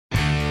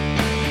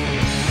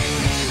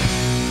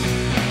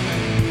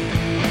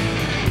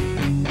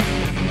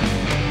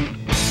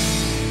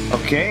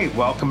Okay,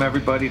 welcome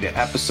everybody to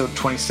episode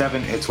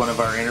 27. It's one of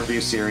our interview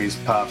series,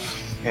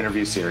 Puff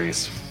interview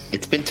series.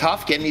 It's been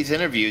tough getting these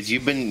interviews.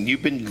 You've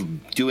been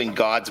doing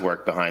God's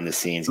work behind the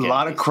scenes. A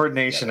lot of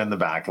coordination in the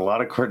back, a lot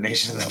of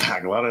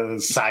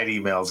side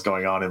emails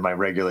going on in my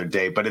regular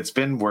day, but it's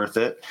been worth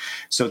it.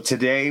 So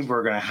today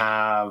we're going to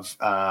have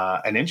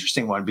an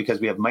interesting one because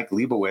we have Mike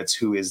Leibovitz,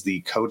 who is the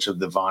coach of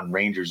the Vaughan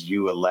Rangers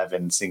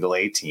U11 single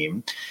A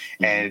team.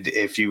 Mm-hmm. And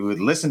if you would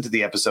listen to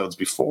the episodes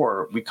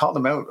before, we called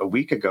them out a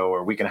week ago or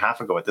a week and a half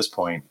ago at this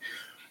point,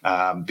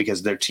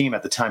 because their team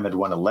at the time had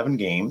won 11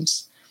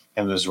 games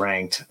and was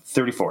ranked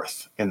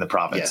 34th in the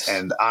province. Yes.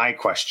 And I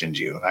questioned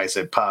you. I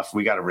said, Puff,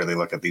 we got to really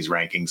look at these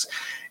rankings.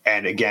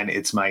 And again,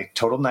 it's my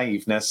total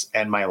naiveness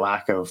and my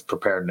lack of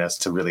preparedness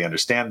to really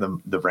understand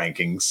the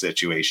rankings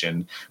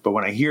situation. But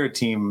when I hear a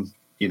team,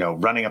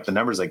 running up the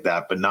numbers like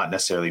that, but not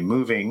necessarily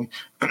moving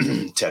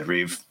Ted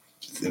Reeve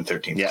in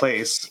 13th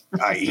place,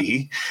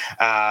 i.e.,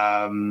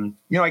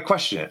 I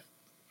question it.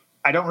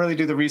 I don't really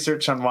do the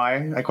research on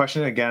why I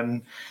question it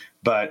again.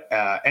 But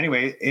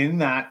anyway, in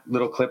that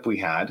little clip we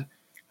had,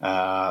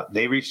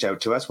 they reached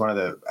out to us.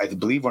 I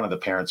believe one of the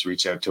parents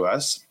reached out to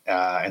us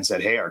and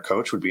said, "Hey, our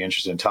coach would be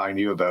interested in talking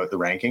to you about the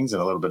rankings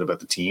and a little bit about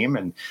the team."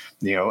 And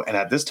and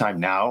at this time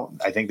now,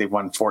 I think they've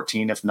won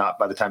 14, if not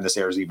by the time this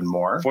airs, even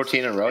more.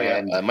 14 in a row,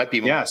 it might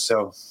be more. Yeah,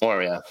 so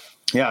more, yeah.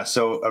 Yeah,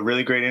 so a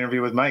really great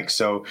interview with Mike.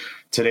 So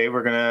today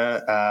we're going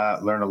to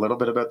learn a little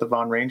bit about the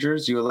Vaughan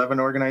Rangers U11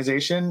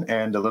 organization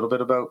and a little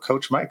bit about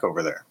Coach Mike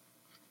over there.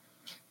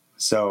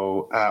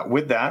 So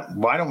with that,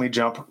 why don't we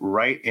jump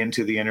right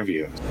into the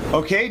interview?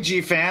 Okay,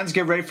 G fans,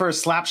 get ready for a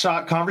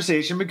slapshot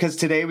conversation because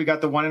today we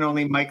got the one and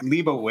only Mike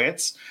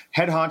Leibovitz,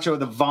 head honcho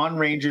of the Vaughan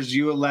Rangers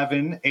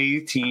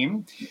U11A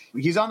team.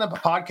 He's on the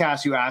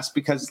podcast, you asked,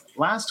 because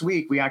last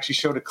week we actually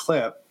showed a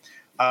clip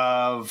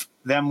of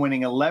them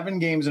winning 11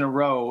 games in a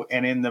row,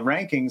 and in the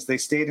rankings, they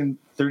stayed in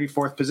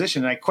 34th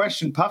position. And I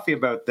questioned Puffy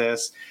about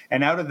this,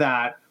 and out of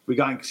that, we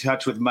got in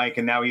touch with Mike,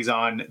 and now he's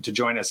on to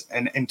join us.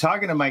 And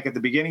talking to Mike at the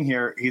beginning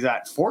here, he's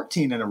at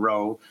 14 in a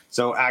row.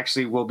 So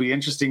actually will be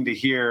interesting to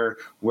hear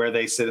where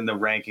they sit in the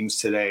rankings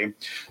today.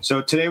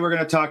 So today we're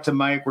going to talk to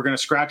Mike. We're going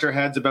to scratch our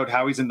heads about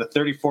how he's in the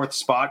 34th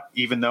spot,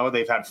 even though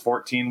they've had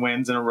 14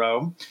 wins in a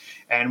row.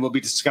 And we'll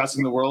be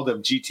discussing the world of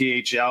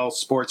GTHL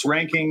sports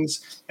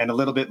rankings and a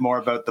little bit more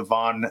about the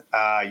Vaughan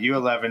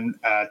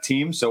U11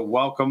 team. So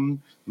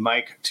welcome,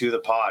 Mike, to the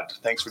pod.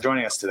 Thanks for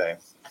joining us today.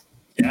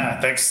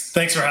 Yeah,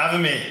 thanks for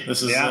having me.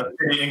 This is a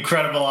pretty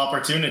incredible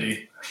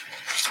opportunity.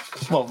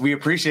 Well, we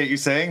appreciate you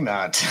saying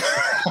that.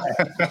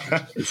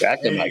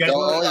 Exactly, Mike.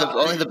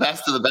 Only the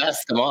best of the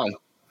best. Come on.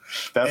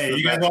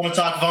 You guys want to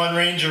talk Vaughan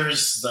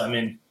Rangers? I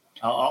mean,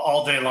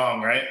 all day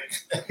long, right?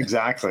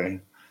 Exactly.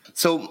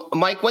 So,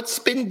 Mike, what's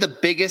been the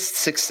biggest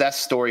success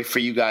story for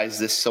you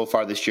guys so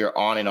far this year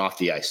on and off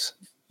the ice?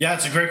 Yeah,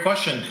 it's a great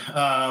question.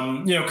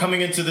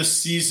 Coming into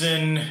this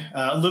season,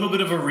 a little bit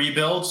of a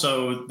rebuild.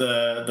 So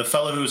the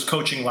fellow who was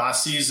coaching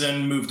last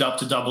season moved up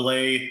to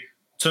AA,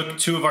 took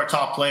two of our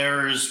top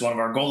players, one of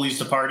our goalies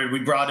departed. We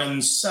brought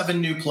in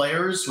 7 new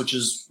players, which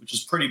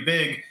is pretty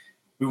big.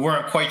 We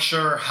weren't quite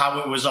sure how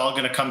it was all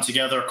going to come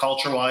together,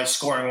 culture-wise,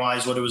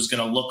 scoring-wise, what it was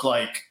going to look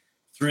like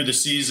through the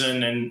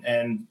season.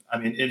 And I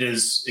mean, it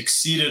has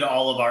exceeded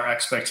all of our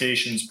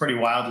expectations pretty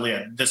wildly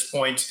at this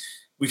point.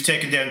 We've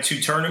taken down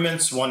 2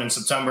 tournaments, one in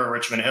September at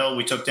Richmond Hill.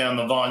 We took down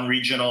the Vaughan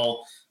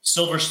Regional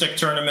Silver Stick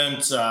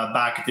Tournament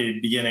back at the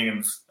beginning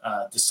of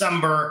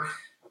December.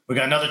 We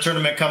got another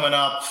tournament coming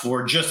up.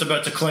 We're just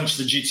about to clinch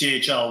the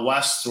GTHL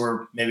West.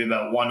 We're maybe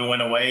about 1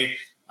 win away.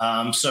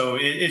 So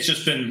it's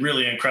just been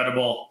really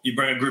incredible. You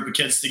bring a group of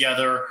kids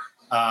together,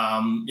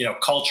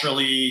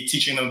 culturally,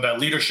 teaching them about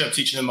leadership,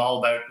 teaching them all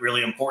about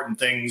really important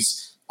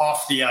things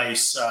off the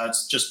ice.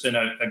 It's just been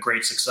a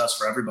great success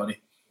for everybody.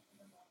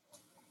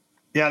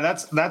 Yeah,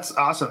 that's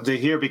awesome to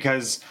hear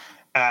because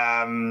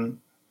knowing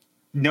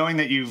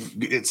that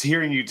it's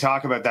hearing you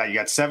talk about that, you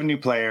got 7 new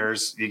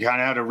players, you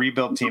kind of had a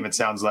rebuild team, it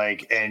sounds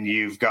like, and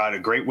you've got a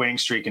great winning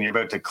streak and you're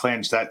about to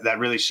clinch. That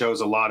really shows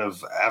a lot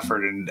of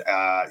effort and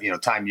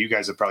time you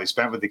guys have probably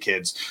spent with the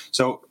kids.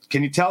 So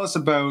can you tell us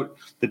about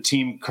the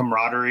team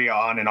camaraderie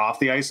on and off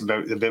the ice,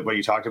 about a bit what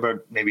you talked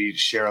about, maybe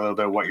share a little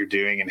bit of what you're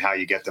doing and how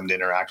you get them to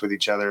interact with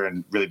each other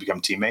and really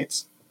become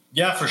teammates?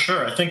 Yeah, for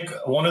sure. I think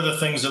one of the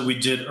things that we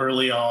did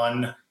early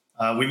on,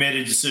 we made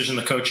a decision,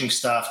 the coaching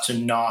staff, to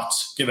not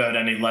give out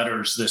any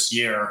letters this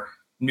year.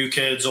 New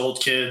kids,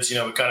 old kids, we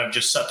kind of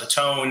just set the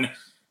tone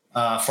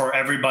for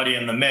everybody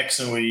in the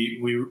mix. And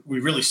we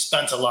really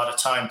spent a lot of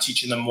time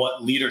teaching them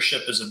what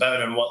leadership is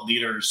about and what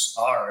leaders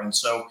are. And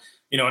so,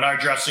 in our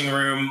dressing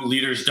room,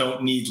 leaders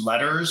don't need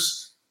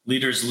letters.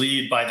 Leaders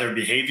lead by their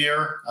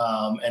behavior.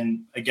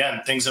 And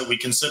again, things that we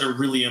consider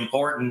really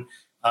important,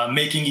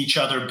 making each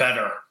other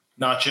better.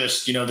 Not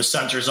just, the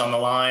centers on the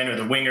line or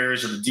the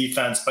wingers or the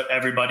defense, but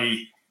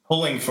everybody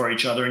pulling for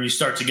each other. And you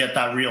start to get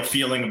that real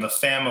feeling of a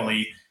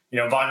family.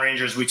 Vaughan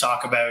Rangers, we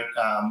talk about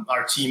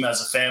our team as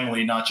a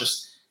family, not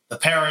just the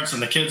parents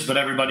and the kids, but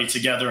everybody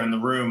together in the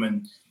room.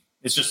 And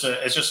it's just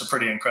a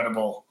pretty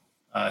incredible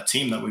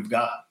team that we've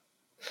got.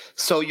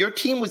 So your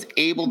team was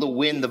able to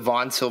win the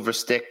Vaughan Silver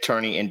Stick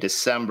tourney in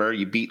December.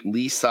 You beat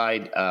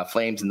Leaside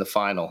Flames in the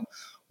final.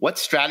 What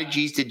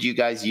strategies did you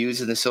guys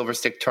use in the Silver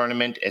Stick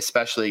tournament,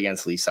 especially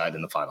against Leaside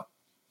in the final?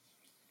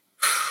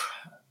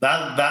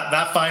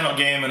 That final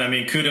game, and I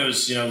mean,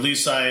 kudos.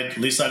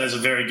 Leaside is a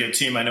very good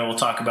team. I know we'll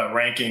talk about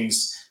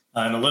rankings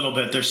in a little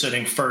bit. They're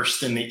sitting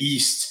first in the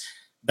East.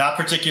 That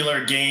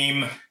particular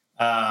game,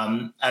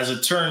 as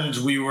it turns,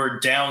 we were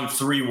down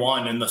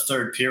 3-1 in the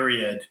third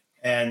period.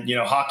 And,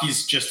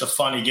 hockey's just a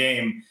funny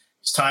game.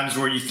 There's times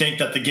where you think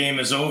that the game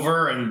is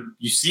over, and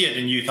you see it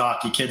in youth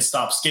hockey. Kids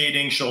stop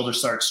skating, shoulders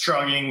start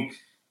shrugging.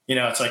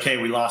 It's like, hey,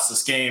 we lost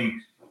this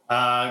game.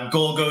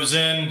 Goal goes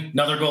in,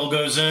 another goal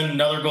goes in,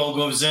 another goal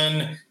goes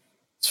in.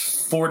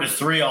 It's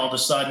 4-3 all of a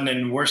sudden,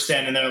 and we're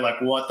standing there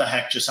like, what the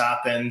heck just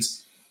happened?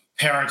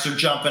 Parents are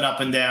jumping up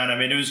and down. I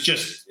mean, it was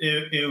just,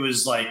 it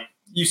was like,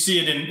 you see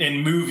it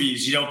in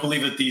movies. You don't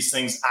believe that these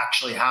things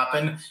actually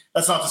happen.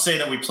 That's not to say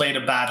that we played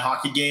a bad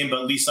hockey game,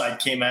 but Leaside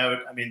came out.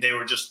 I mean, they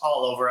were just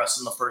all over us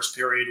in the first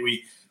period.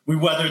 We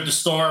weathered the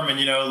storm, and,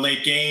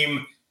 late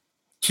game,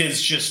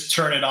 kids just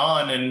turn it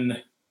on,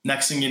 and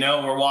next thing you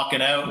know, we're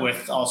walking out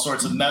with all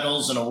sorts of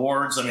medals and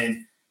awards. I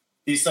mean,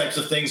 these types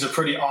of things are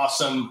pretty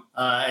awesome.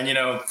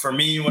 And, for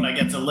me, when I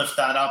get to lift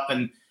that up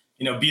and,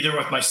 be there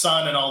with my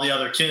son and all the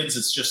other kids,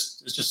 it's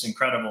just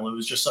incredible. It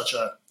was just such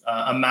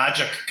a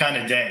magic kind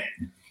of day.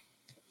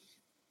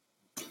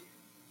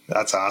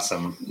 That's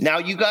awesome. Now,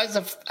 you guys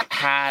have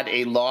had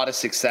a lot of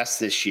success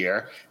this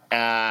year.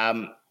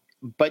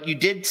 But you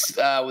did,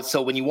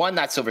 so when you won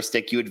that Silver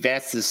Stick, you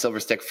advanced to the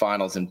Silver Stick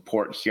finals in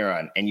Port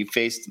Huron, and you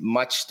faced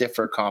much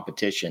stiffer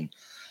competition,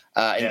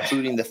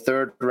 including the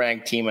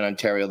third-ranked team in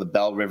Ontario, the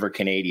Belle River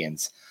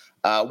Canadians.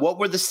 What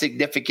were the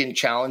significant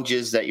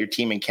challenges that your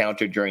team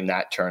encountered during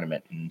that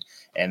tournament,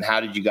 and how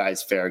did you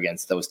guys fare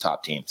against those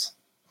top teams?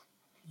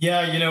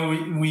 Yeah,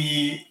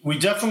 we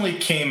definitely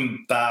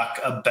came back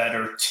a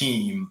better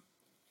team.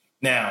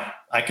 Now,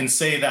 I can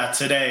say that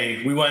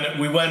today we went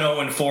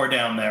 0-4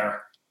 down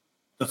there.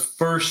 The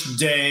first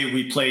day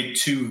we played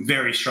two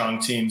very strong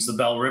teams, the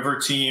Belle River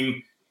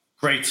team,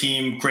 great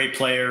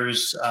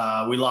players.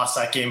 We lost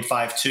that game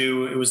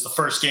 5-2. It was the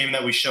first game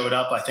that we showed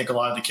up. I think a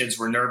lot of the kids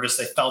were nervous.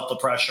 They felt the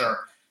pressure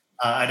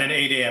at an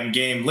 8 a.m.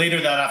 game.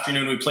 Later that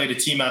afternoon, we played a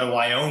team out of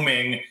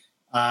Wyoming.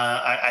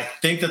 I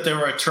think that they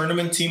were a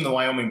tournament team, the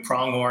Wyoming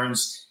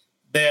Pronghorns.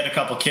 They had a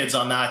couple kids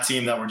on that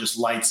team that were just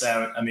lights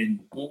out. I mean,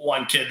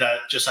 one kid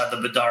that just had the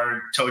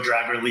Bedard toe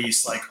drag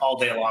release like all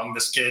day long.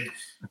 This kid,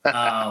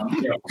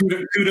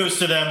 kudos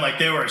to them. Like,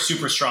 they were a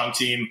super strong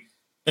team.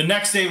 The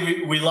next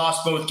day we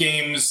lost both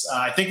games.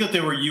 I think that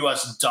they were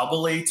US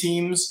AA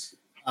teams.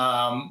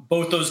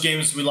 Both those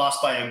games we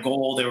lost by a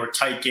goal. They were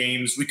tight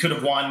games. We could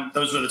have won.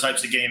 Those were the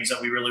types of games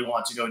that we really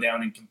want to go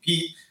down and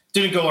compete.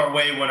 Didn't go our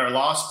way, win or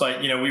lost,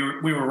 but we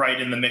were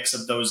right in the mix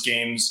of those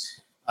games.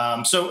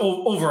 So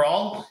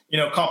overall,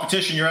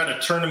 competition, you're at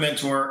a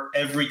tournament where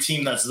every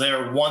team that's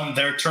there won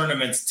their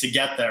tournaments to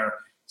get there.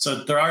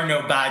 So there are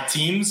no bad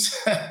teams.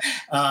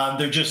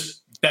 They're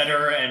just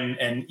better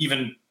and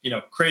even,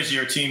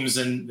 crazier teams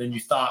than you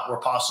thought were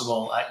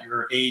possible at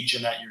your age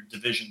and at your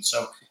division.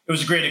 So it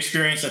was a great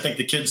experience. I think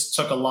the kids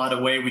took a lot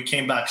away. We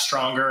came back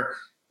stronger.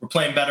 We're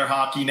playing better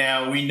hockey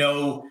now. We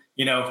know,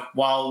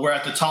 while we're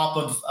at the top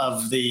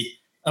of the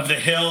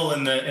hill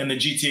in the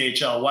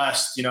GTHL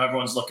West,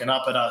 everyone's looking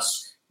up at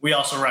us. We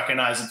also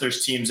recognize that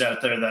there's teams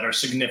out there that are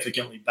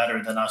significantly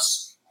better than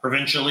us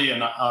provincially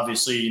and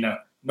obviously,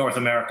 North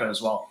America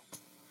as well.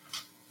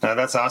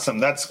 That's awesome.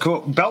 That's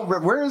cool.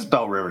 Where is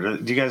Belle River?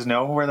 Do you guys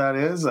know where that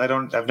is?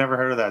 I've never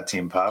heard of that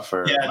team, Puff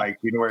or Mike.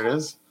 You know where it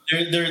is?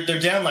 They're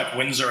down like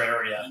Windsor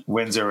area.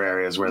 Windsor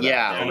area is where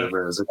that Belle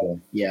River is.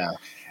 Okay. Yeah.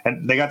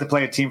 And they got to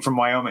play a team from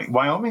Wyoming.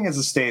 Wyoming is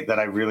a state that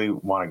I really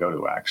want to go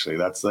to, actually.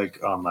 That's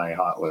like on my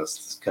hot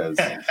list because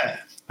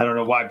I don't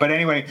know why. But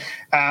anyway,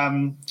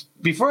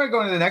 before I go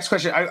into the next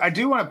question, I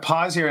do want to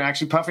pause here. And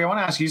actually, Puffy, I want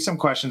to ask you some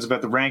questions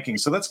about the rankings.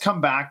 So let's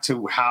come back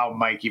to how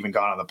Mike even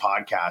got on the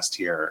podcast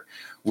here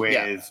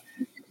with,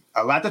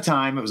 at the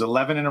time, it was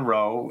 11 in a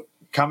row.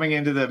 Coming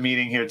into the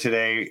meeting here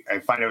today, I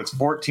find out it's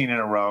 14 in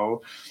a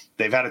row.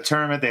 They've had a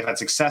tournament. They've had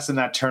success in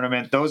that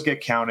tournament. Those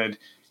get counted.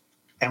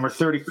 And we're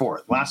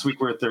 34th. Last week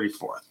we were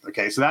 34th.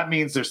 Okay, so that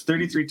means there's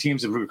 33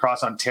 teams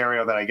across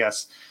Ontario that I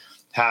guess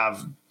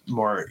have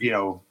more,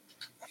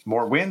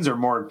 more wins or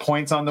more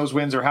points on those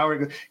wins, or how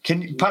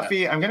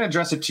Puffy, I'm going to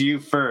address it to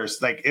you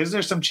first. Like, is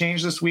there some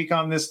change this week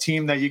on this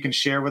team that you can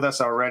share with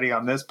us already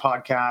on this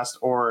podcast,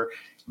 or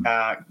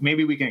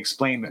maybe we can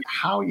explain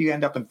how you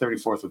end up in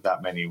 34th with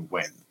that many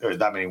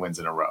wins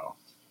in a row?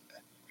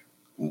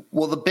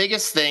 Well, the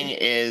biggest thing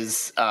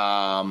is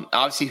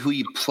obviously who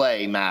you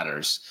play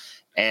matters.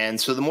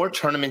 And so the more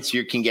tournaments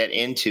you can get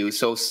into,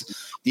 so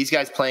these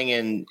guys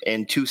playing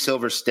in two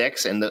Silver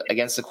Sticks and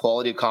against the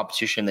quality of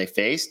competition they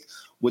faced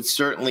would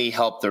certainly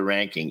help their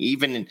ranking.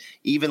 Even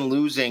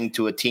losing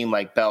to a team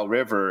like Belle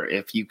River,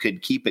 if you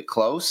could keep it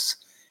close,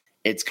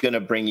 it's going to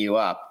bring you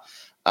up.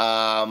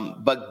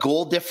 But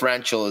goal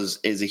differential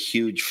is a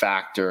huge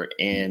factor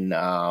in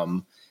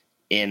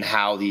in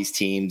how these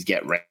teams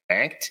get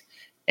ranked.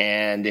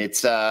 And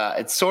it's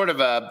sort of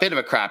a bit of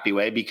a crappy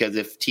way, because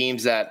if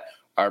teams that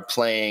are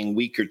playing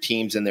weaker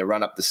teams and they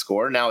run up the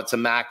score, now it's a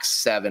max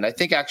 7. I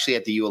think actually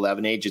at the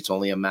U11 age, it's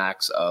only a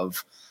max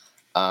of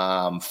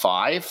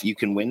 5 you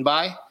can win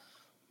by.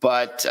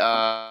 But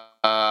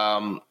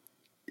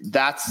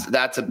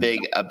that's a big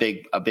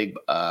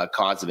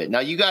cause of it. Now,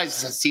 you guys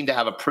seem to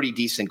have a pretty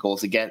decent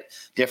goals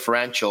against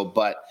differential,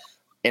 but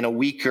in a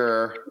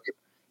weaker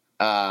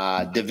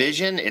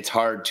division, it's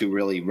hard to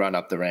really run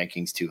up the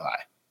rankings too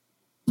high.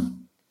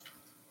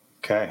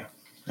 Okay.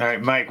 All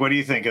right, Mike, what do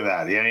you think of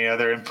that? Any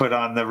other input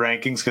on the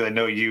rankings? Because I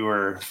know you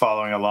were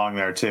following along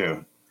there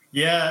too.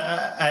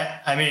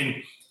 Yeah, I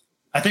mean,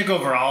 I think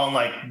overall, and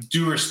like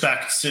due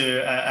respect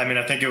to, I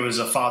think it was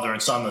a father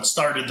and son that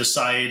started the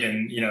site,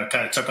 and it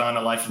kind of took on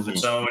a life of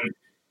its own.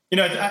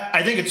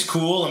 I think it's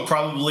cool, and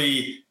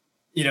probably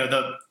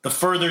the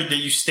further that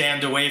you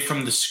stand away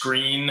from the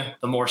screen,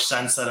 the more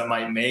sense that it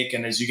might make,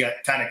 and as you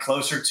get kind of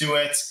closer to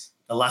it,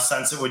 the less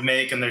sense it would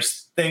make. And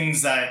there's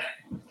things that,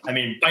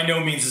 by no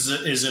means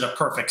is it a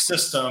perfect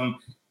system.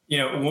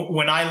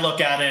 When I look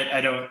at it, I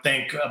don't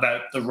think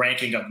about the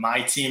ranking of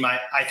my team.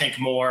 I think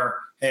more,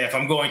 hey, if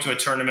I'm going to a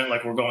tournament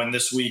like we're going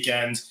this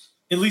weekend,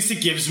 at least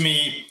it gives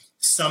me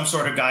some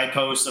sort of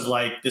guidepost of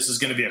like, this is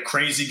going to be a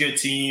crazy good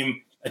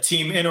team, a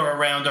team in or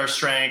around our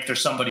strength, or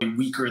somebody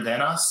weaker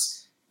than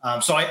us.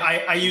 So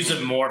I use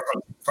it more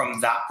from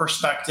that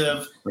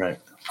perspective. Right.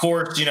 Of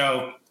course,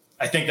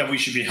 I think that we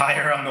should be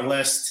higher on the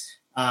list.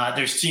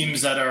 There's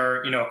teams that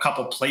are, a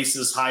couple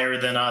places higher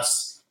than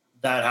us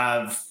that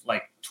have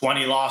like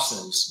 20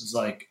 losses. It's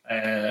like,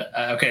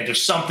 okay,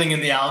 there's something in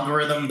the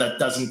algorithm that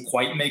doesn't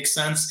quite make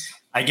sense.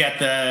 I get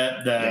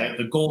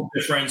the goal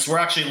difference. We're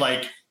actually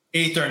like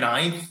 8th or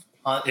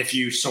 9th if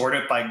you sort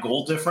it by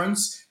goal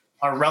difference.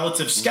 Our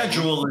relative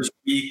schedule is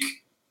weak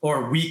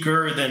or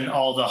weaker than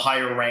all the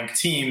higher ranked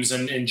teams.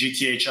 And in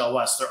GTHL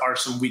West, there are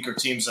some weaker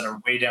teams that are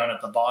way down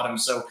at the bottom.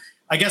 So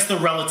I guess the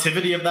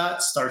relativity of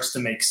that starts to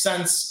make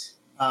sense.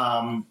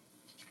 I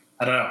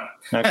don't know.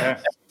 Okay.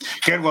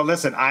 Good. Well,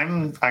 listen,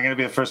 I'm going to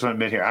be the first one to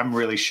admit here, I'm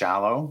really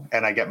shallow,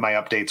 and I get my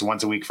updates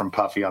once a week from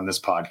Puffy on this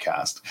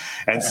podcast.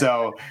 And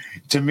so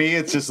to me,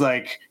 it's just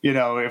like,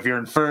 if you're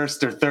in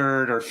 1st or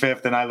 3rd or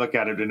 5th, and I look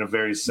at it in a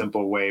very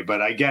simple way,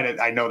 but I get it.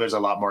 I know there's a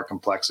lot more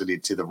complexity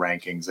to the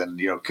rankings, and,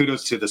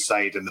 kudos to the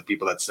site and the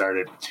people that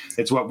started.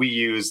 It's what we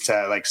use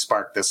to like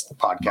spark this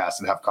podcast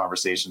and have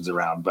conversations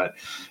around, but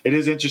it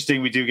is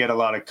interesting. We do get a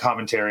lot of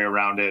commentary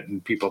around it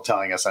and people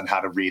telling us on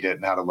how to read it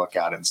and how to look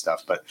at it and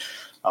stuff. But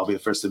I'll be the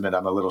first to admit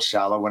I'm a little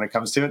shallow when it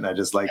comes to it. And I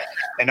just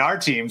and our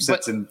team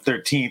sits in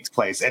 13th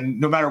place, and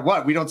no matter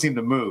what, we don't seem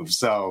to move.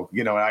 So,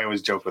 I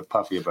always joke with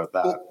Puffy about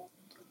that. Well,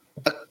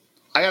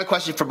 I got a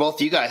question for both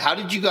of you guys. How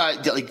did you guys,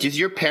 does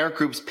your parent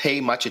groups pay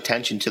much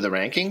attention to the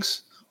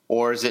rankings,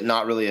 or is it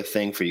not really a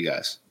thing for you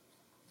guys?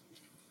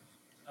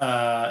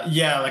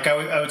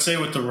 I would say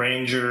with the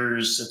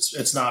Rangers,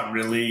 it's not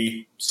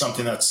really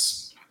something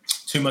that's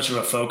too much of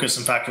a focus.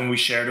 In fact, when we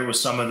shared it with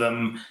some of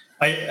them,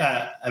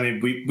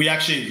 we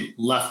actually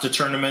left the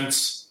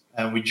tournament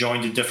and we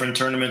joined a different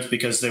tournament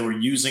because they were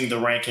using the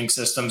ranking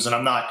systems. And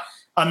I'm not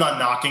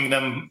knocking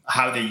them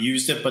how they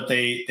used it, but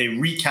they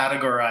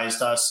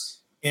recategorized us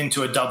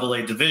into a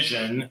AA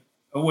division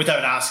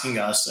without asking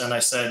us. And I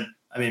said,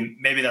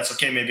 maybe that's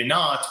okay, maybe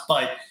not,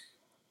 but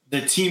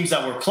the teams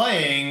that we're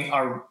playing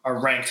are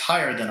ranked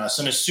higher than us.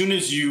 And as soon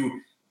as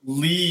you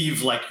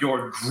leave like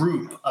your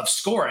group of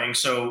scoring,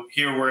 so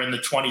here we're in the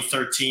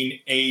 2013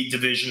 A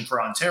division for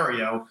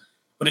Ontario,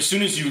 but as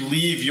soon as you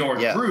leave your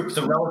group,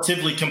 the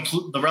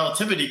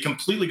relativity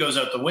completely goes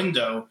out the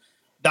window.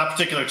 That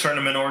particular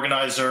tournament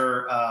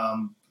organizer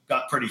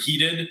got pretty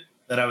heated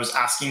that I was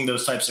asking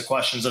those types of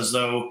questions as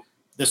though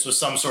this was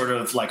some sort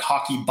of like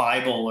hockey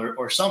Bible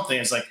or something.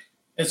 It's like,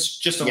 it's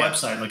just a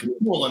website, like it's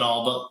cool and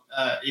all,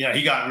 but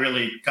he got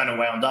really kind of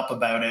wound up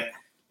about it.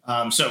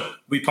 So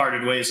we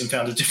parted ways and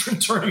found a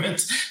different tournament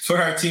for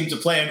our team to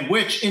play in,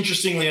 which,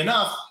 interestingly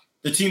enough,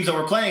 the teams that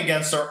we're playing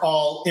against are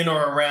all in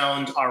or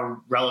around our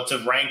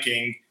relative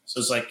ranking. So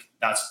it's like,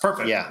 that's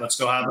perfect. Yeah. Let's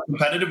go have a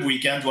competitive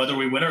weekend, whether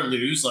we win or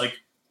lose. Like,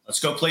 let's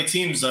go play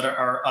teams that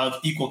are of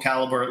equal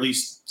caliber, at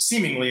least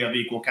seemingly of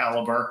equal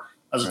caliber,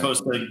 as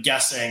opposed to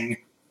guessing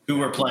who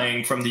we're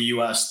playing from the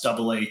US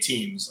AA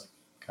teams.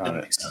 Like, that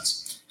makes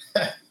sense.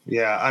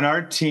 Yeah. On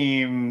our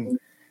team,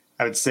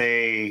 I would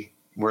say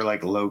we're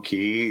like low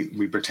key.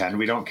 We pretend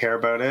we don't care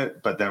about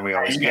it, but then we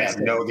always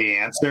know the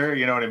answer.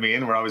 You know what I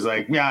mean? We're always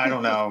like, I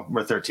don't know.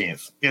 We're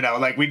 13th,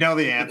 like we know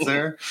the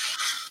answer,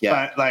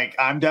 but like,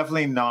 I'm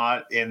definitely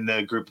not in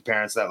the group of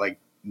parents that like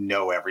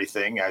know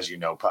everything, as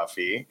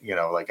Puffy,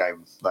 like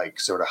I'm like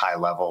sort of high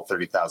level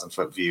 30,000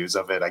 foot views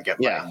of it. I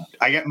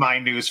get my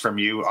news from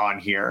you on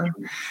here.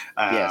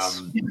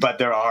 But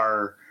there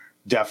are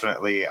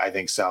definitely, I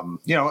think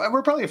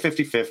we're probably a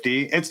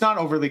 50-50. It's not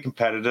overly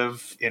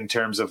competitive in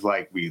terms of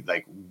like, we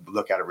like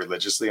look at it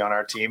religiously on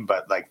our team,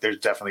 but like there's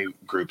definitely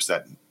groups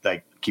that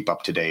like keep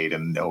up to date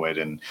and know it.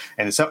 And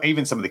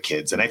even some of the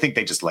kids. And I think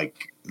they just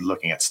like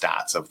looking at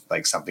stats of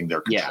like something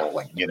they're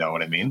controlling, you know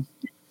what I mean?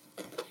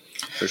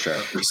 For sure.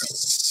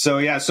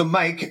 So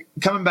Mike,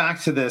 coming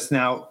back to this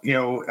now,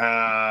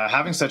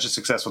 having such a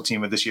successful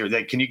team with this year,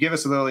 like, can you give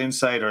us a little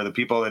insight, or the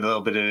people a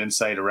little bit of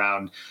insight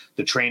around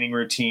the training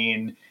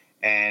routine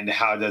and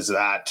how does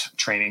that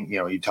training,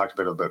 you talked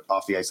a bit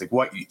off the ice, like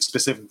what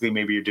specifically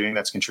maybe you're doing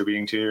that's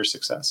contributing to your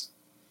success?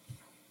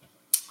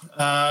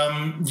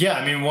 I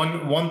mean,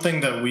 one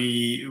thing that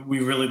we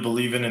really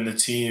believe in the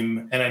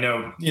team, and I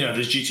know,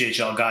 there's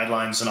GTHL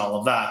guidelines and all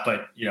of that,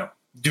 but,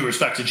 due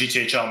respect to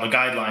GTHL and the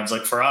guidelines,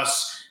 like for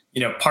us,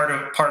 part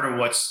of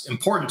what's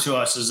important to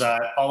us is that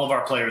all of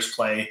our players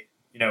play,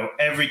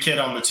 every kid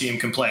on the team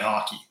can play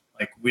hockey.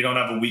 Like we don't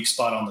have a weak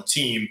spot on the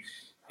team.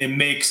 It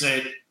makes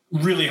it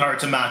really hard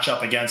to match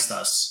up against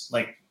us.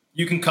 Like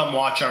you can come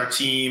watch our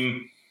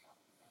team,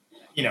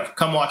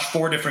 come watch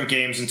 4 different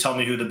games and tell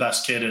me who the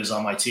best kid is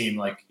on my team.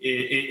 Like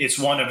it's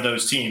one of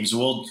those teams.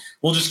 We'll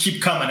just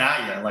keep coming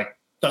at you. Like,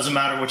 doesn't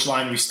matter which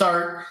line we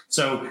start.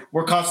 So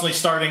we're constantly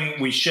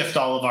starting. We shift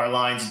all of our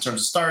lines in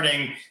terms of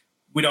starting.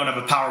 We don't have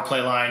a power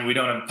play line. We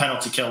don't have a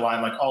penalty kill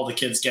line. Like all the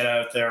kids get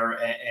out there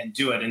and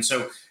do it. And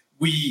so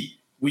we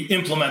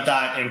implement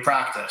that in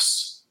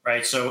practice,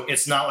 right? So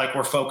it's not like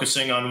we're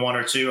focusing on 1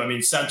 or 2. I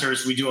mean,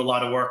 centers, we do a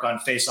lot of work on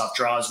face-off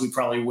draws. We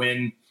probably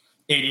win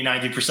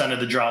 80-90% of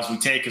the draws we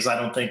take, because I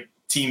don't think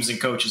teams and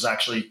coaches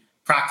actually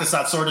practice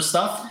that sort of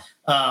stuff.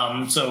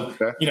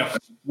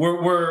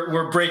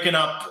 We're breaking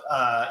up,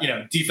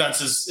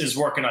 defense is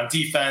working on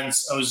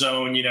defense,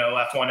 ozone,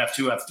 F1,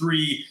 F2,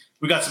 F3.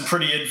 We got some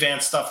pretty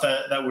advanced stuff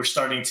that we're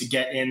starting to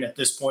get in at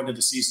this point of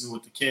the season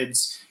with the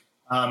kids.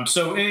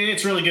 So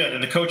it's really good.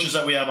 And the coaches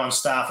that we have on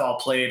staff all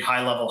played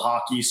high level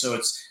hockey. So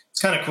it's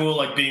kind of cool,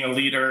 like being a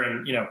leader,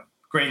 and,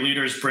 great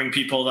leaders bring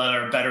people that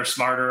are better,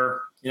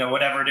 smarter,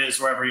 whatever it is,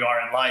 wherever you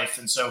are in life.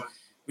 And so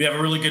we have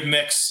a really good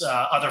mix.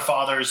 Other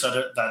fathers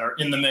that are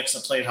in the mix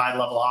that played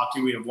high-level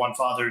hockey. We have one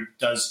father who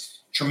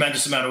does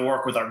tremendous amount of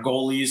work with our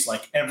goalies.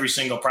 Like every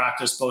single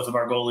practice, both of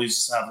our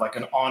goalies have like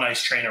an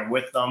on-ice trainer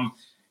with them.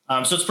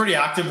 So it's pretty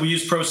active. We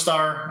use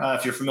ProStar.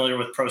 If you're familiar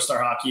with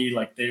ProStar hockey,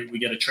 like we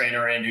get a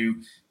trainer in who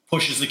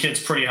pushes the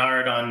kids pretty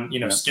hard on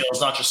skills,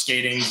 not just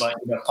skating, but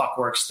puck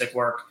work, stick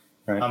work.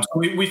 Right. So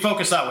we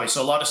focus that way.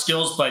 So a lot of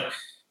skills, but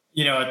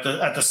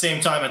at the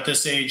same time, at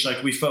this age,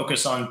 like we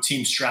focus on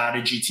team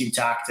strategy, team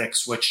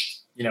tactics, which,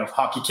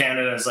 Hockey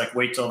Canada is like,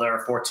 wait till they're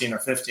 14 or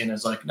 15.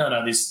 It's like,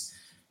 no, these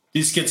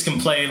kids can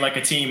play like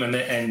a team.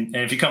 And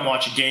if you come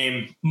watch a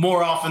game,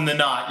 more often than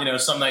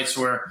not, some nights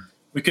where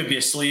we could be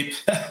asleep,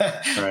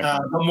 right.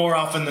 But more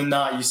often than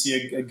not, you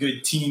see a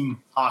good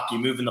team hockey,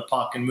 moving the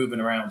puck and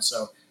moving around.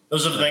 So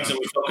those are the things that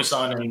we focus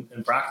on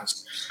in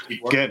practice.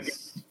 Good.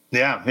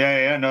 Yeah.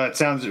 No, that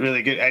sounds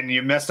really good. And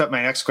you messed up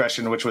my next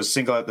question, which was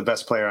single out the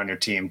best player on your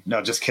team.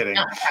 No, just kidding.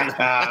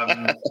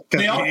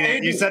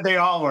 You said they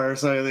all were.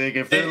 So like,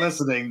 if they're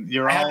listening,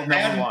 you're all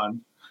number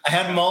one. I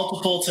had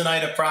multiple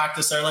tonight at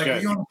practice. They're like, "Are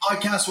you on the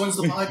podcast? When's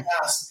the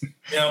podcast?"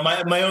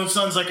 My own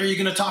son's like, "Are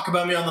you going to talk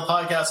about me on the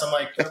podcast?" I'm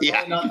like,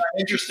 "I'm not that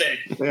interested."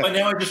 Yeah. But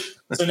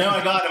now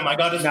I got him. I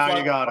got his. Now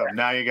you got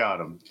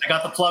him. I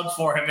got the plug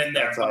for him in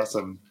there. That's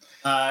awesome.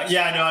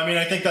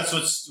 I think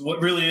that's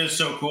what really is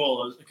so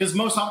cool, because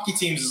most hockey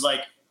teams is like,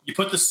 you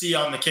put the C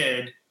on the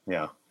kid.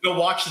 Yeah. Go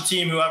watch the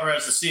team, whoever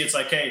has the C. It's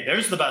like, hey,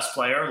 there's the best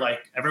player. Like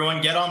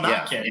everyone get on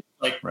that kid.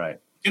 Like, right.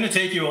 It's going to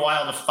take you a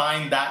while to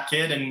find that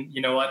kid. And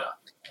you know what?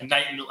 A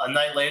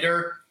night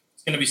later,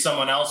 it's going to be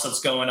someone else that's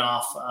going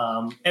off.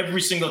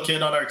 Every single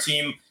kid on our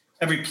team,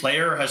 every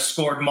player has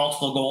scored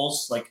multiple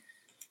goals, like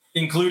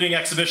including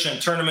exhibition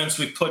and tournaments.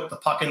 We put the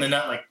puck in the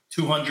net like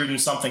 200 and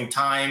something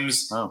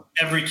times. Wow.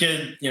 Every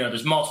kid,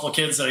 there's multiple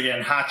kids that are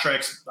getting hat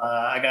tricks.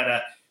 I got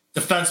a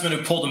defenseman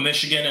who pulled a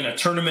Michigan in a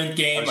tournament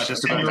game. Like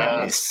just about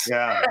nice.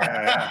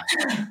 Yeah.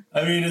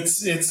 I mean,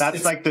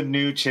 it's like the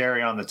new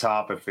cherry on the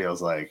top. It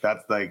feels like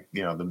that's like,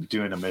 them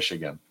doing a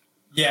Michigan.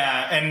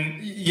 Yeah.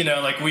 And,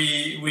 like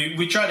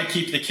we try to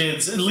keep the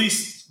kids at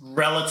least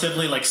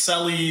relatively, like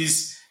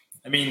Sellies.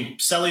 I mean,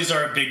 Sellies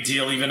are a big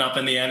deal even up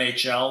in the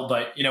NHL,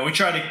 but, we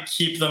try to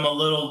keep them a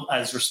little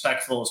as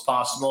respectful as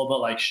possible. But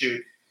like,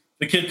 shoot,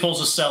 the kid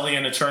pulls a Selly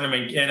in a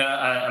tournament, in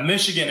a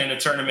Michigan in a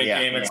tournament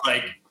game. It's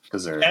like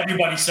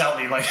everybody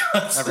Selly. Like,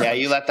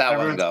 you let that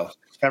one go.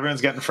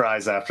 Everyone's getting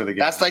fries after the game.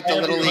 That's like the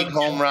Little League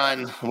home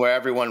run where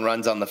everyone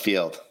runs on the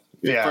field.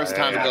 First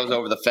time it goes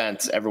over the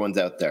fence, everyone's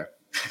out there.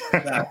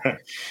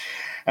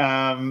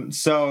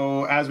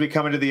 So as we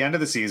come into the end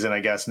of the season,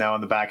 I guess now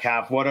in the back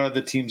half, what are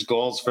the team's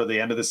goals for the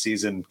end of the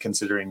season,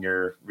 considering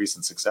your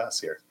recent success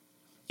here?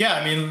 Yeah,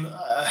 I mean,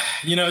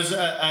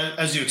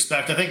 as you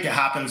expect, I think it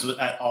happens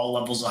at all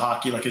levels of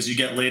hockey. Like as you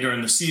get later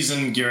in the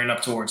season, gearing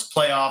up towards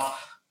playoff,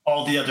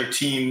 all the other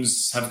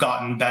teams have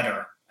gotten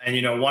better. And,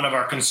 one of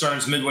our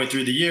concerns midway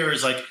through the year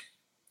is like,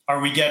 are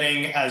we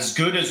getting as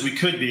good as we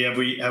could be? Have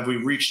we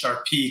reached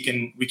our peak?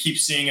 And we keep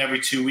seeing every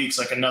 2 weeks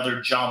like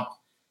another jump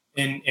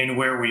in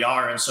where we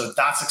are, and so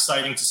that's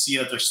exciting to see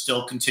that there's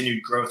still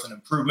continued growth and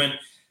improvement.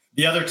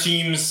 The other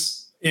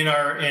teams in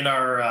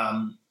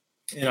the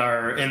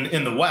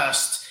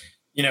West,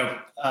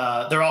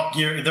 they're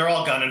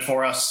all gunning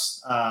for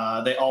us.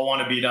 They all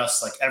want to beat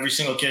us. Like every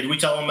single kid, we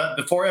tell them that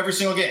before every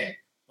single game,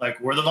 like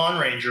we're the Vaughan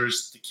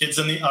Rangers. The kids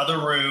in the other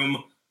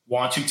room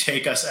want to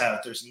take us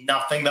out. There's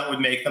nothing that would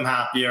make them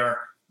happier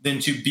than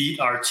to beat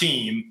our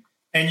team.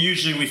 And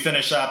usually we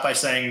finish that by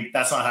saying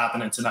that's not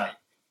happening tonight.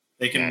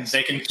 They can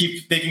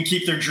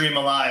keep their dream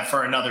alive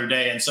for another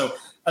day. And so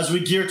as we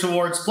gear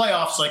towards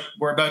playoffs, like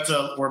we're about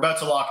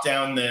to lock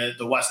down the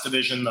West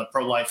Division, the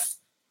Pro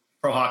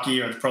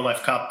Hockey or the Pro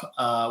Life Cup,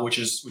 which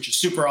is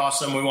super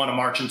awesome. We want to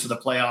march into the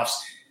playoffs.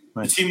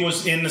 Nice. The team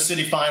was in the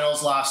city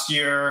finals last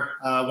year,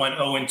 went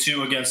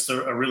 0-2 against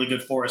a really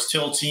good Forest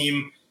Hill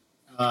team.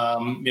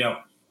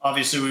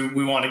 Obviously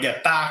we want to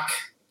get back,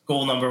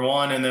 goal number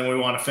one, and then we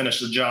want to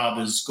finish the job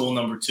as goal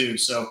number two.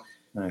 So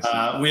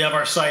we have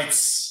our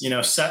sights,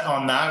 set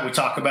on that. We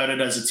talk about it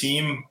as a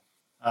team.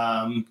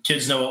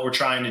 Kids know what we're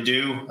trying to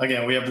do.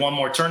 Again, we have one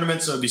more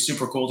tournament, so it'd be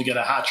super cool to get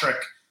a hat trick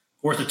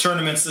worth of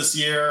tournaments this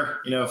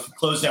year.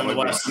 Close down the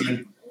West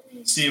and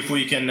see if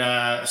we can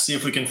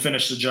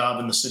finish the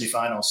job in the city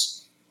finals.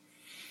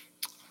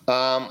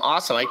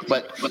 Awesome, Mike.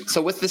 But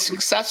so with the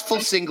successful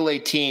single A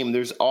team,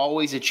 there's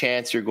always a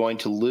chance you're going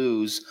to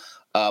lose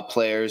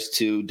players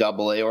to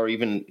AA or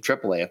even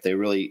AAA if they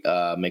really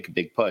make a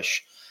big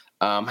push.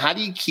 How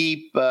do you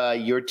keep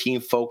your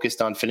team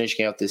focused on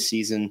finishing out this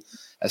season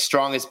as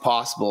strong as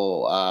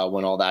possible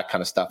when all that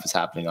kind of stuff is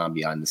happening on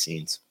behind the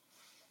scenes?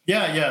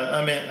 Yeah.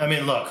 I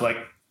mean, look, like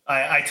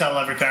I tell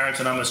every parent,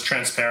 and I'm as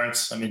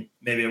transparent. I mean,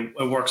 maybe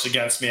it works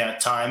against me at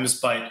times,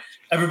 but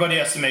everybody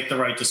has to make the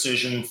right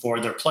decision for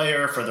their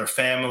player, for their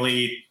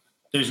family.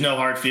 There's no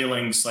hard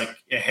feelings. Like,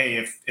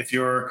 hey, if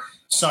your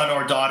son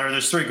or daughter,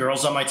 there's 3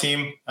 girls on my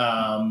team,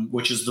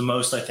 which is the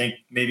most, I think,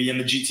 maybe in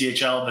the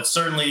GTHL, but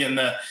certainly in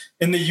the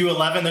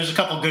U11, there's a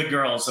couple good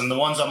girls, and the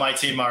ones on my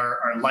team are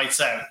lights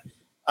out.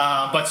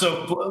 But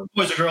so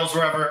boys or girls,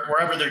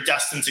 wherever they're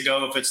destined to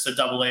go, if it's the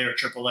AA or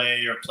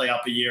AAA or play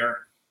up a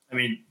year, I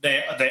mean,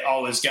 they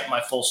always get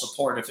my full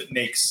support if it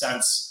makes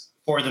sense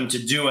for them to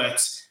do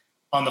it.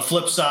 On the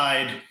flip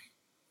side, I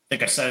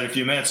think I said it a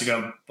few minutes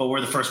ago, but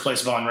we're the first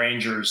place Vaughan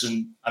Rangers,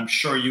 and I'm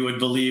sure you would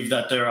believe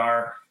that there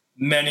are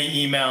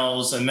many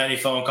emails and many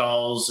phone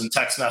calls and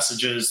text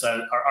messages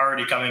that are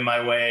already coming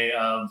my way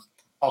of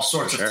all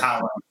sorts of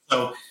talent.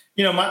 So,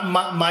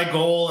 my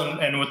goal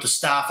and with the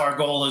staff, our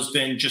goal has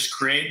been just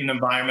create an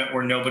environment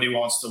where nobody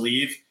wants to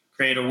leave,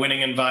 create a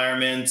winning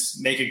environment,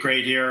 make it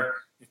great here.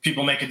 If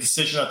people make a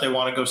decision that they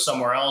want to go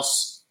somewhere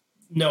else,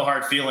 no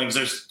hard feelings.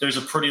 There's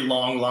a pretty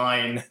long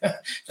line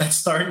that's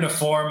starting to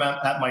form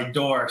at my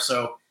door.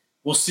 So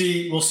we'll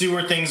see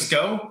where things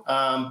go.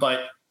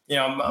 But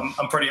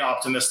I'm pretty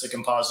optimistic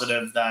and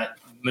positive that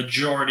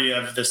majority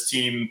of this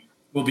team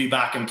will be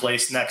back in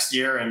place next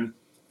year. And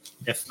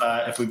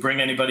if we bring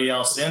anybody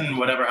else in,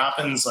 whatever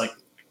happens, like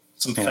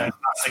some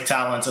fantastic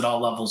talents at all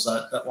levels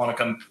that want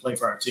to come play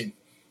for our team.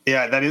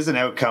 Yeah, that is an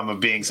outcome of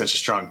being such a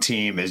strong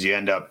team, is you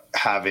end up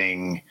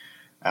having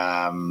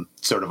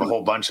sort of a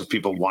whole bunch of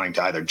people wanting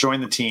to either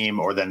join the team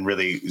or then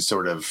really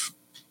sort of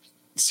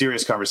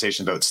serious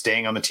conversation about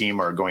staying on the team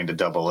or going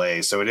to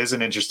AA. So it is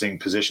an interesting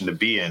position to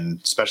be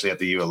in, especially at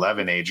the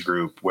U11 age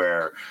group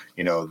where,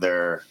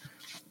 they're,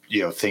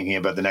 thinking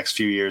about the next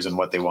few years and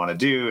what they want to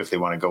do, if they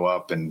want to go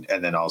up, and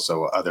then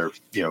also other,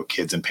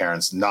 kids and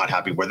parents not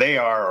happy where they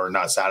are or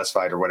not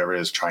satisfied or whatever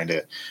it is, trying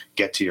to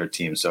get to your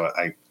team. So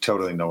I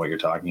totally know what you're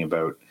talking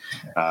about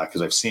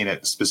because I've seen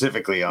it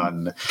specifically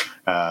on,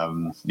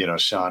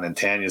 Sean and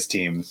Tanya's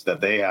team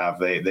that they have.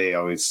 They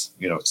always,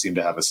 seem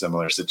to have a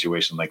similar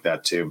situation like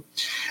that too.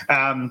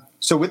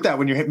 So with that,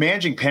 when you're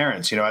managing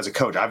parents, as a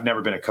coach, I've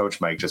never been a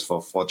coach, Mike, just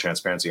full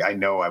transparency. I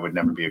know I would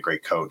never be a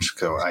great coach.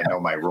 So I know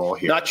my role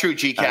here. Not true,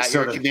 GCAT.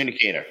 You're a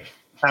communicator.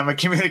 I'm a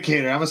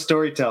communicator. I'm a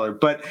storyteller.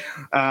 But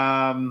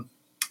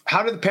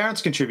how do the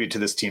parents contribute to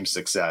this team's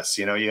success?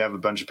 You have a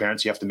bunch of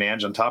parents you have to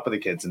manage on top of the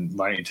kids. And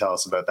why don't you tell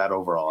us about that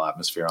overall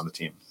atmosphere on the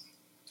team?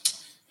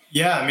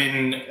 Yeah, I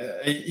mean,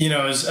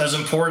 as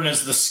important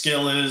as the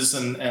skill is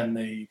and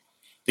the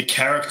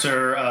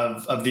character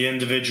of the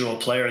individual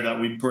player that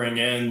we bring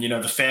in,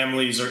 the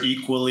families are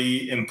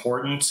equally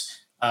important.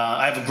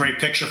 I have a great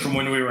picture from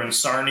when we were in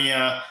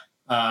Sarnia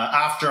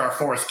after our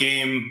 4th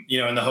game,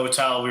 in the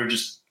hotel,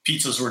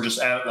 pizzas were just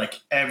out, like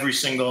every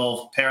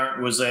single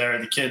parent was there.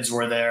 The kids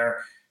were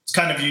there. It's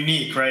kind of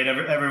unique, right?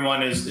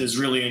 Everyone is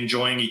really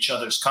enjoying each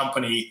other's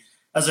company.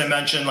 As I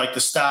mentioned, like the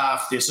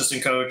staff, the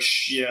assistant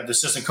coach, the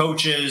assistant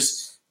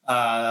coaches,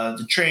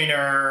 the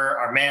trainer,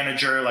 our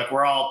manager, like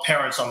we're all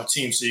parents on the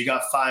team. So you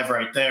got 5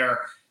 right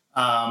there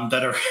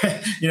that are,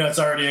 it's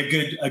already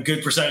a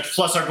good percentage,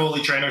 plus our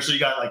goalie trainer. So you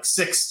got like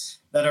 6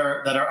 that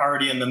are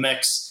already in the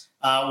mix.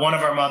 One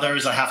of our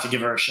mothers, I have to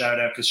give her a shout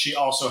out because she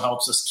also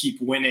helps us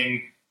keep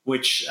winning,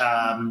 which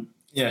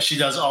she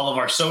does all of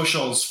our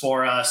socials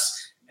for us.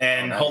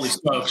 And holy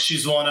smokes,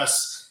 she's won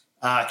us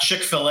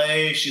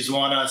Chick-fil-A. She's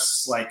won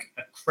us like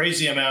a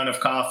crazy amount of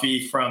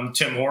coffee from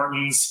Tim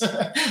Hortons,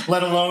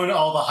 let alone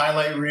all the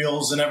highlight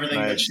reels and everything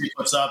that she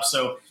puts up.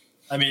 So,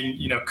 I mean,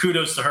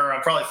 kudos to her.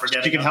 I'm probably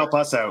forgetting. She can help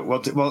us out.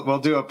 We'll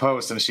do a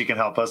post and she can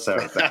help us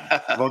out.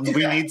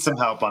 We need some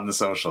help on the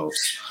socials.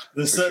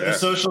 The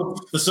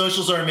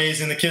socials are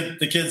amazing.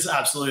 The kids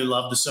absolutely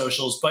love the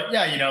socials. But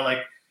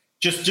yeah,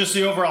 just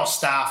the overall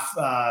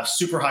staff,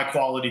 super high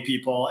quality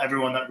people.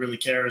 Everyone that really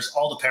cares.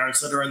 All the parents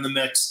that are in the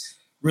mix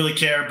really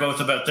care both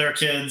about their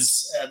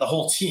kids, the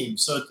whole team.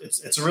 So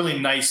it's a really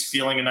nice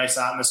feeling, a nice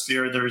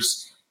atmosphere.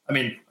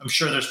 I'm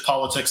sure there's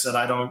politics that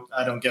I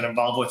don't get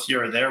involved with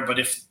here or there, but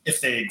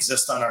if they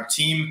exist on our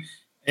team,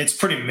 it's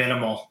pretty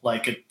minimal.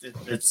 Like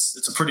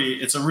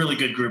it's a really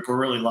good group. We're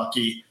really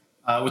lucky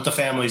with the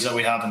families that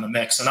we have in the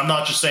mix. And I'm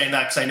not just saying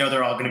that because I know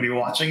they're all going to be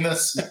watching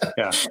this.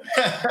 Yeah.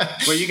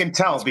 Well, you can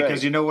tell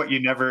because you know what you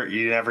never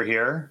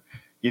hear.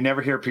 You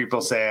never hear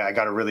people say, I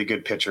got a really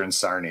good pitcher in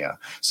Sarnia.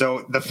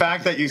 So the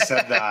fact that you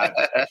said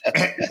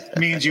that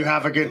means you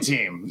have a good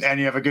team and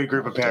you have a good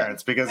group of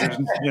parents because there's,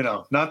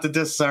 not to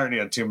diss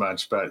Sarnia too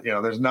much, but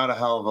there's not a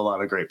hell of a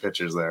lot of great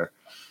pitchers there.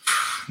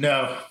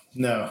 No,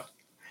 not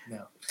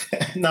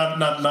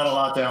a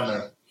lot down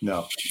there.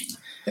 No.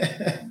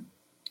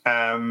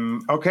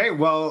 Okay.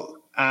 Well,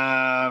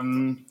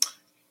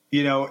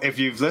 if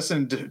you've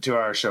listened to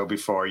our show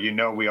before,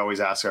 we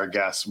always ask our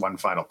guests one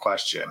final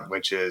question,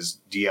 which is,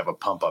 do you have a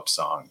pump up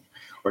song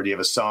or do you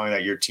have a song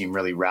that your team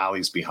really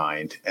rallies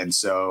behind? And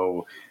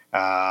so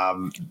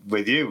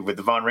with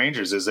the Vaughan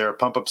Rangers, is there a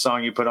pump up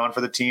song you put on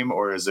for the team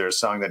or is there a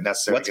song that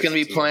necessarily what's going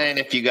to be playing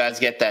if you guys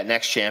get that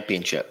next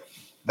championship?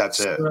 That's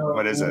it.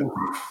 What is it?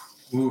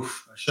 I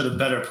should have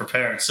better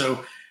prepared.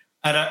 So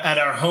at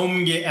our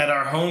home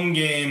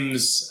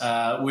games,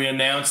 we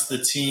announced the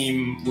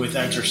team with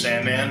Enter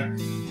Sandman,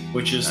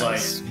 which is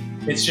nice.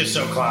 It's just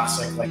so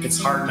classic. Like it's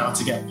hard not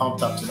to get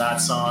pumped up to that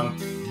song.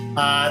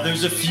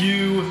 There's a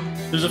few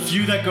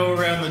that go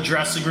around the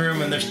dressing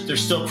room, and they're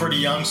still pretty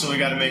young, so we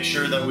got to make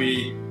sure that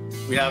we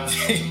have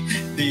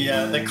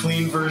the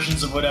clean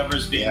versions of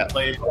whatever's being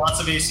played. Lots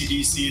of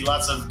AC/DC,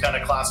 lots of kind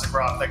of classic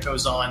rock that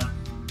goes on.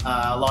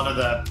 A lot of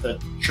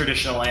the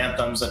traditional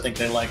anthems. I think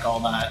they like all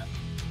that.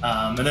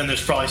 And then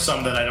there's probably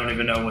some that I don't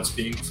even know what's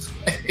being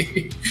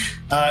played.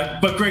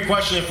 But great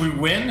question. If we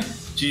win,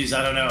 geez,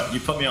 I don't know. You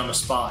put me on the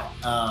spot.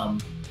 I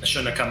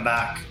shouldn't have come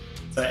back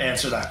to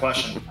answer that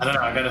question. I don't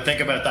know. I got to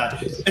think about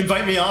that.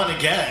 Invite me on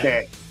again.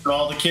 Okay. So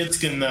all the kids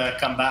can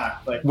come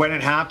back. But when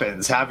it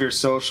happens, have your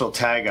social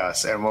tag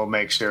us, and we'll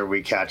make sure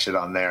we catch it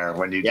on there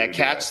when you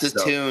catch the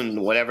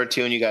tune, whatever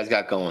tune you guys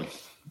got going.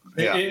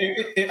 Yeah.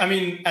 I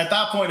mean, at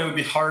that point, it would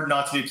be hard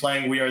not to be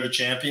playing "We Are the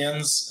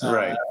Champions,"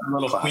 right?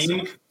 Little Classic.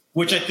 Queen.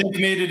 Which I think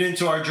made it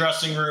into our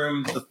dressing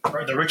room,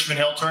 the Richmond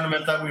Hill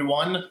tournament that we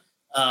won,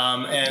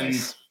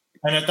 nice.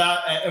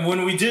 And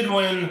when we did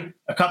win,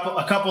 a couple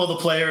of the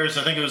players,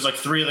 I think it was like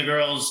three of the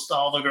girls,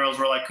 all the girls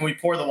were like, "Can we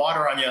pour the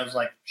water on you?" I was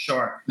like,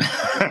 "Sure."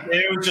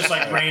 It was just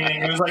like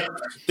raining. It was like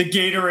the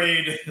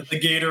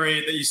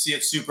Gatorade that you see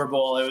at Super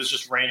Bowl. It was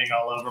just raining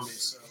all over me.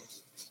 So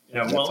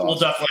we'll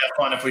definitely have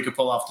fun if we could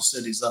pull off the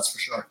cities. That's for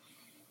sure.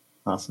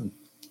 Awesome.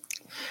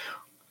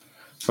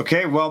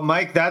 Okay, well,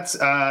 Mike, that's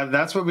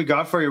what we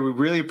got for you. We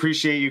really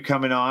appreciate you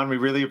coming on. We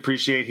really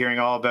appreciate hearing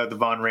all about the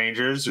Vaughan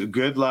Rangers.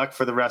 Good luck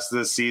for the rest of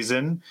the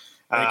season,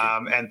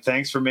 and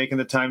thanks for making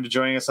the time to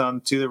join us on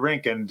To the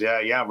Rink. And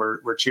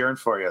we're cheering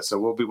for you, so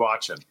we'll be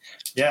watching.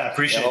 Yeah,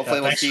 appreciate it.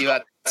 Hopefully, we'll see you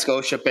at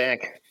Scotia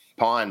Bank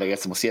Pond. I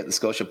guess we'll see you at the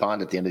Scotia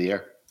Pond at the end of the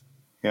year.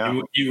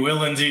 Yeah, you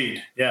will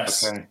indeed.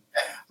 Yes. Okay.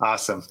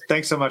 Awesome.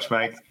 Thanks so much,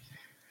 Mike.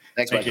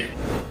 Thanks, Mike.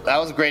 That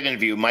was a great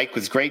interview. Mike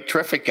was great,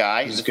 terrific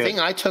guy. The thing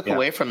I took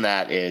away from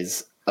that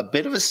is a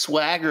bit of a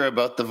swagger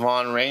about the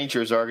Vaughan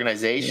Rangers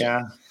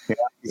organization. Yeah.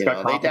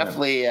 They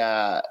definitely,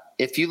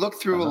 if you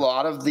look through a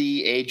lot of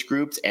the age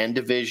groups and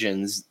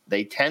divisions,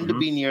 they tend to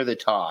be near the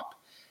top.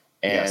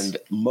 And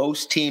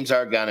most teams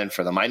are gunning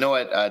for them. I know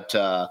at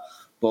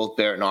both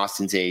Barrett and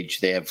Austin's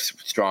age, they have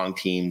strong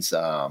teams.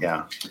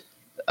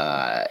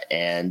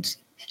 And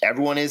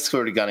everyone is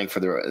sort of gunning for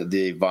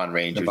the Vaughan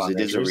Rangers.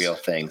 It is a real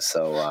thing.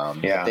 So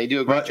they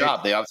do a great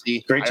job. They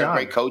obviously hire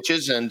great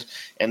coaches and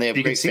they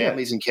have great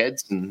families and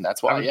kids. And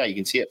that's why, you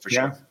can see it for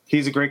sure.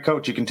 He's a great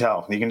coach. You can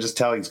tell. You can just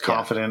tell he's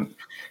confident.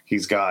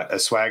 He's got a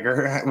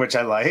swagger, which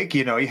I like.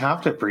 You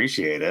have to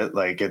appreciate it.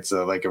 Like it's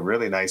a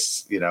really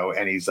nice,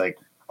 and he's like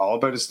all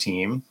about his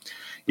team.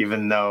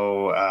 Even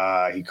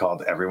though he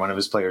called every one of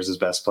his players his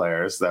best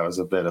players. That was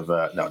a bit of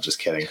no, just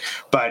kidding.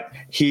 But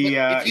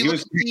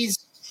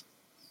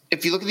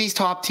if you look at these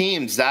top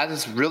teams, that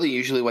is really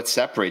usually what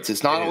separates.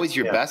 It's not always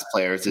your best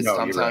players. It's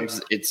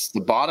sometimes it's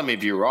the bottom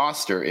of your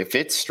roster. If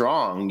it's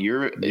strong,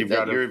 you're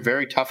a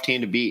very tough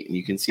team to beat, and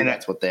you can see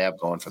that's what they have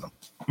going for them.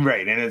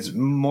 Right, and it's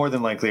more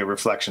than likely a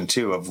reflection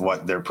too of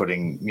what they're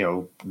putting.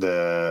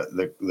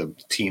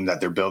 The team that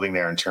they're building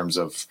there in terms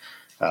of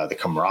the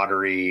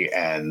camaraderie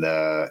and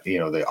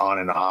the on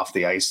and off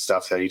the ice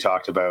stuff that he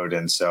talked about.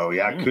 And so,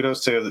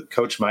 kudos to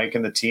Coach Mike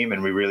and the team,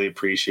 and we really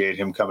appreciate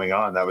him coming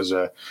on. That was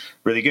a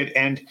really good.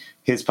 And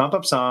his pump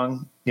up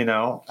song,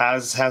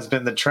 as has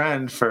been the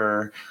trend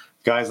for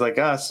guys like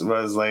us,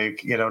 was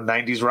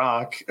 90s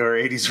rock or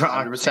 80s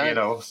rock.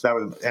 100%. That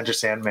was Enter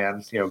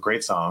Sandman,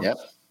 great song. Yep.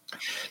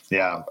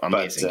 Yeah.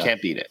 Amazing.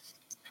 Can't beat it.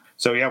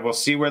 So we'll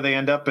see where they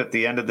end up at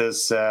the end of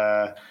this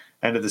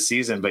end of the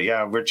season. But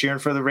we're cheering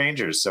for the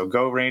Rangers. So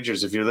go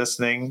Rangers. If you're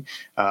listening,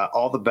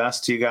 all the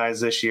best to you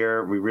guys this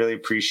year. We really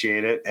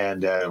appreciate it.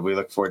 And we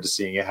look forward to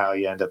seeing how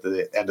you end at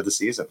the end of the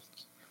season.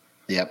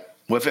 Yep.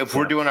 If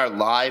we're doing our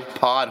live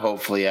pod,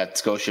 hopefully at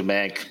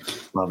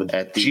Scotiabank,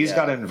 at the G's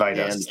got to invite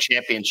us. The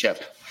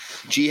championship.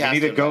 We need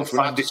to go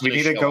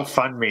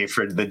fund me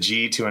for the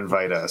G to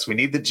invite us. We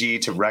need the G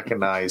to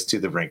recognize to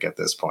the rink at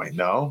this point.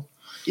 No.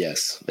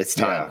 Yes, it's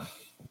time. Yeah.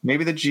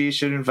 Maybe the G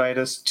should invite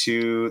us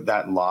to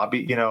that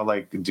lobby.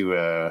 Do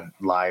a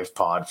live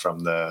pod from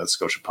the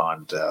Scotia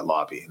Pond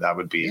lobby. That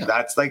would be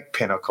that's like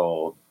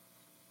pinnacle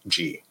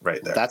G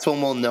right there. That's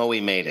when we'll know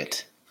we made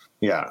it.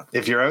 Yeah,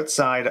 if you're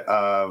outside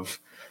of.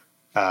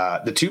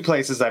 The two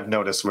places I've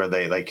noticed where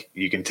they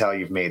you can tell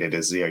you've made it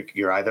is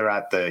you're either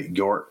at the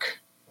York,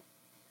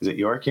 is it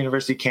York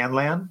University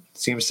Canlan?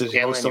 Seems to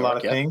host a lot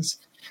of things,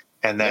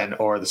 and then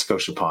or the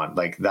Scotia Pond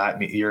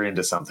that. You're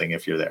into something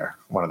if you're there.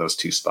 One of those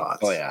two spots.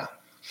 Oh yeah.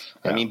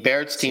 I mean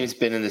Barrett's team's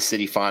been in the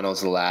city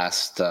finals the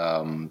last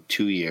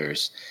 2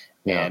 years,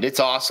 and it's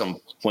awesome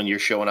when you're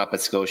showing up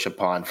at Scotia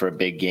Pond for a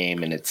big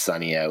game and it's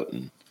sunny out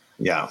and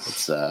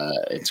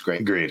it's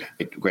great. Agreed.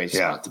 Great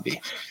spot to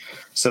be.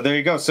 So there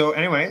you go. So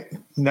anyway,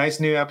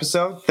 nice new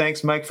episode.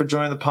 Thanks, Mike, for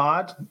joining the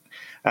pod.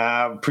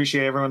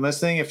 Appreciate everyone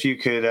listening. If you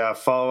could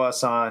follow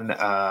us on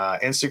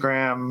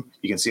Instagram,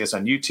 you can see us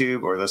on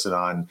YouTube or listen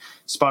on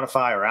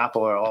Spotify or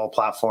Apple or all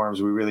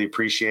platforms. We really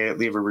appreciate it.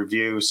 Leave a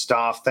review.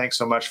 Stoff, thanks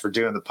so much for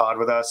doing the pod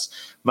with us.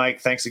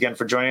 Mike, thanks again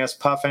for joining us.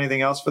 Puff,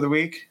 anything else for the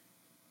week?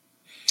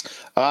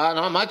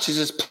 Not much. It's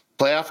just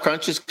playoff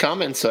crunch is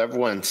coming. So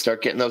everyone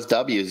start getting those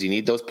W's. You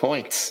need those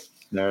points.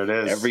 There it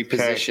is. Every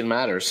position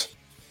matters.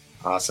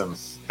 Awesome.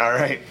 All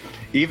right.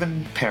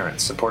 Even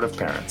parents, supportive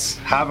parents.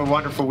 Have a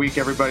wonderful week,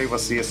 everybody. We'll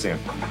see you soon.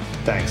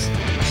 Thanks.